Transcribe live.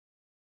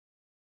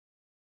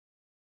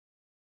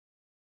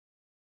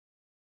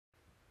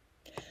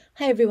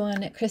Hi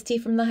everyone, Christy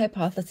from the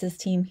Hypothesis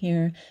team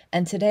here,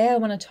 and today I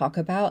want to talk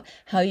about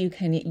how you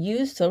can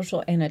use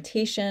social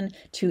annotation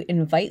to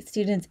invite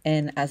students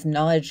in as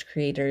knowledge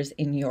creators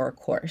in your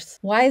course.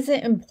 Why is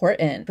it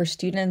important for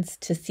students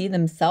to see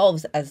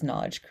themselves as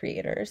knowledge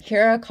creators?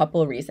 Here are a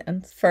couple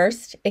reasons.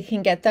 First, it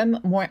can get them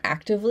more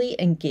actively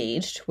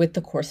engaged with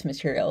the course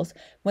materials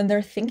when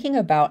they're thinking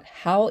about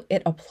how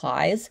it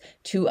applies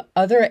to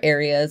other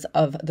areas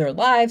of their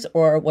lives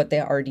or what they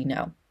already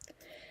know.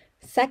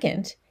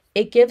 Second,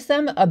 it gives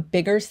them a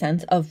bigger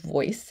sense of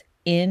voice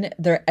in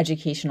their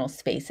educational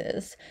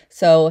spaces.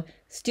 So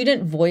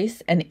student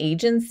voice and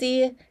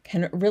agency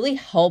can really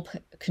help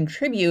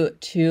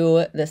contribute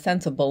to the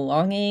sense of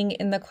belonging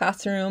in the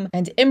classroom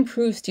and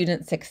improve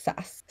student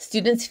success.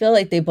 Students feel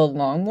like they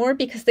belong more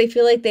because they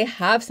feel like they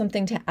have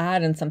something to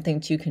add and something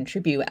to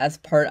contribute as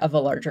part of a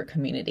larger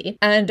community.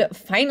 And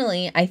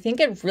finally, I think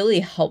it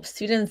really helps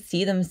students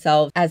see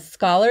themselves as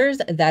scholars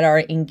that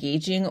are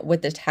engaging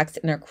with the text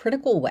in a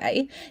critical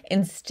way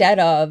instead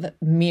of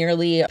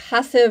merely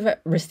passive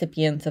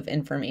recipients of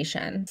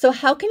information. So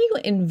how can you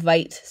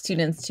invite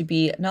students to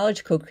be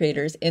knowledge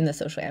co-creators in the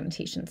social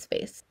annotation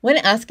space? When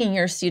asking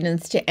your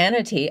students to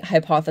annotate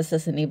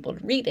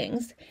hypothesis-enabled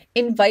readings,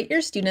 invite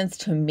your students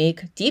to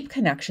make deep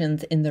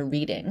connections in the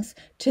readings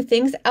to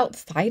things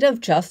outside of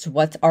just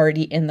what's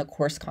already in the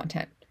course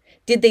content.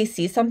 Did they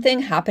see something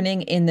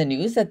happening in the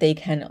news that they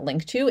can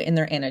link to in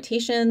their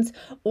annotations,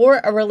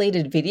 or a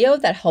related video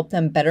that helped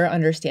them better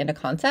understand a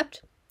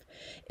concept?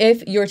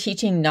 If you're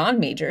teaching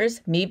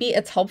non-majors, maybe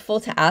it's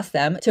helpful to ask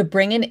them to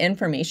bring in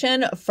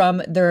information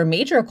from their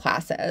major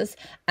classes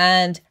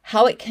and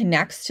how it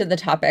connects to the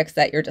topics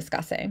that you're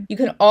discussing. You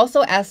can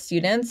also ask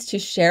students to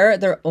share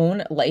their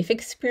own life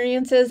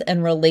experiences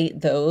and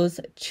relate those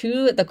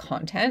to the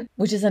content,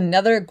 which is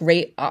another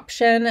great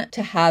option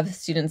to have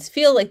students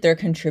feel like they're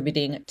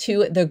contributing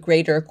to the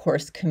greater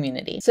course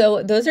community.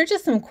 So those are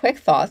just some quick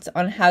thoughts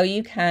on how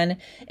you can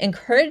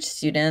encourage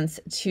students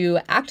to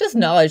act as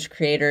knowledge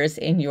creators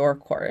in your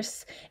course.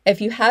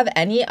 If you have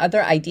any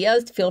other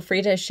ideas, feel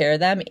free to share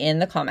them in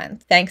the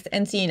comments. Thanks,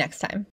 and see you next time.